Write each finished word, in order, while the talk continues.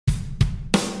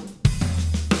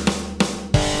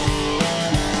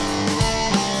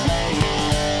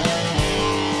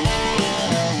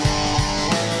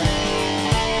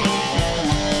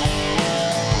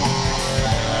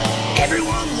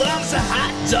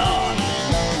dog.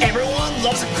 Everyone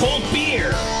loves a cold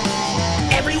beer.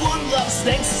 Everyone loves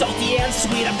things salty and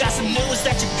sweet. I've got some news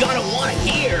that you're gonna wanna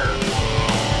hear.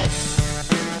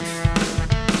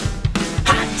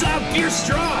 Hot dog beer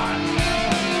straw.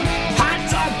 Hot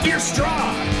dog beer straw.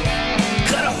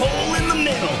 Cut a hole in the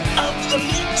middle of the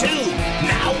meat tube.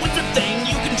 Now with the thing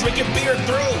you can drink your beer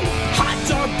through. Hot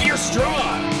dog beer straw.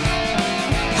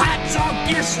 Hot dog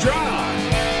beer straw.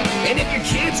 And if your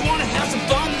kids want to have some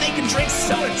fun, they can drink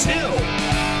soda too.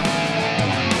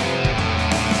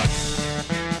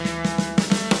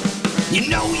 You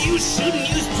know you shouldn't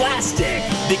use plastic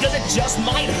because it just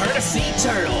might hurt a sea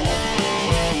turtle.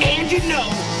 And you know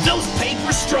those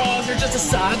paper straws are just a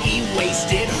soggy,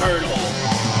 wasted hurdle.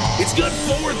 It's good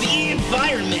for the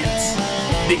environment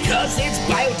because it's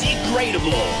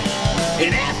biodegradable.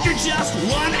 And after just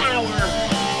 1 hour,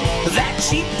 that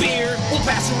cheap beer will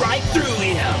pass right through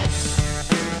him.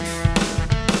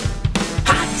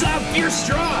 Hot dog beer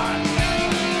straw.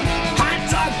 Hot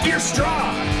dog beer straw.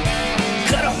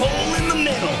 Cut a hole in the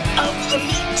middle of the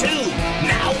meat tube.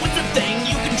 Now with the thing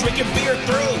you can drink your beer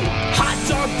through. Hot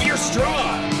dog beer straw.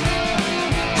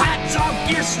 Hot dog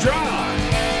beer straw.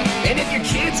 And if your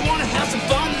kids want to have some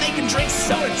fun, they can drink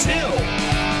soda too.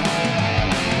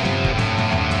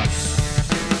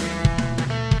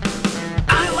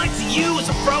 Use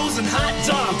a frozen hot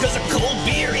dog, cause a cold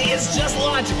beer is just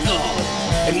logical.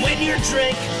 And when your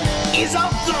drink is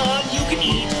all gone, you can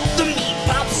eat the meat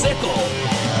popsicle.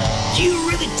 You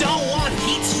really don't want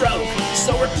heat stroke,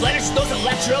 so replenish those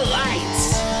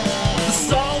electrolytes. The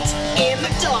salt in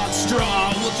the dog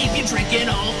straw will keep you drinking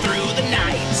all through the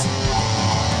night.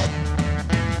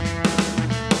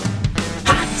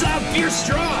 Hot dog beer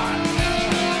straw.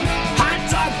 Hot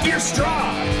dog beer straw.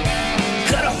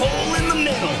 Cut a hole in the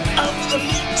middle of the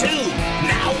meat tube.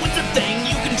 Now with the thing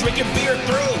you can drink your beer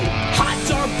through. Hot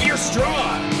dog beer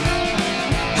straw.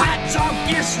 Hot dog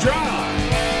beer straw.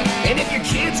 And if your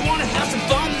kids want to have some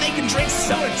fun, they can drink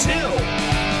soda too.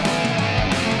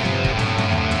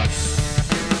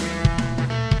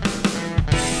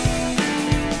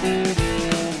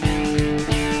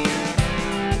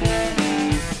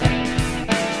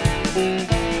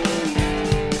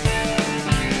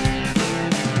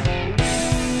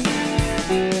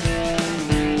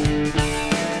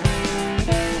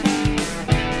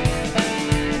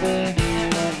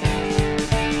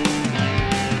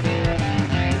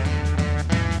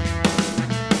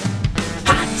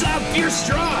 Beer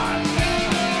straw.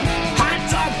 Hot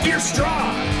dog beer straw.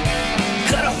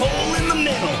 Cut a hole in the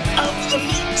middle of the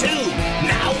meat tube.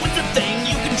 Now with the thing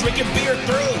you can drink your beer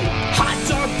through. Hot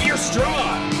dog beer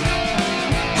straw.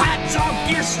 Hot dog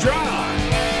beer straw.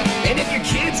 And if your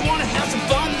kids want to have some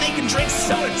fun, they can drink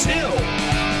soda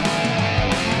too.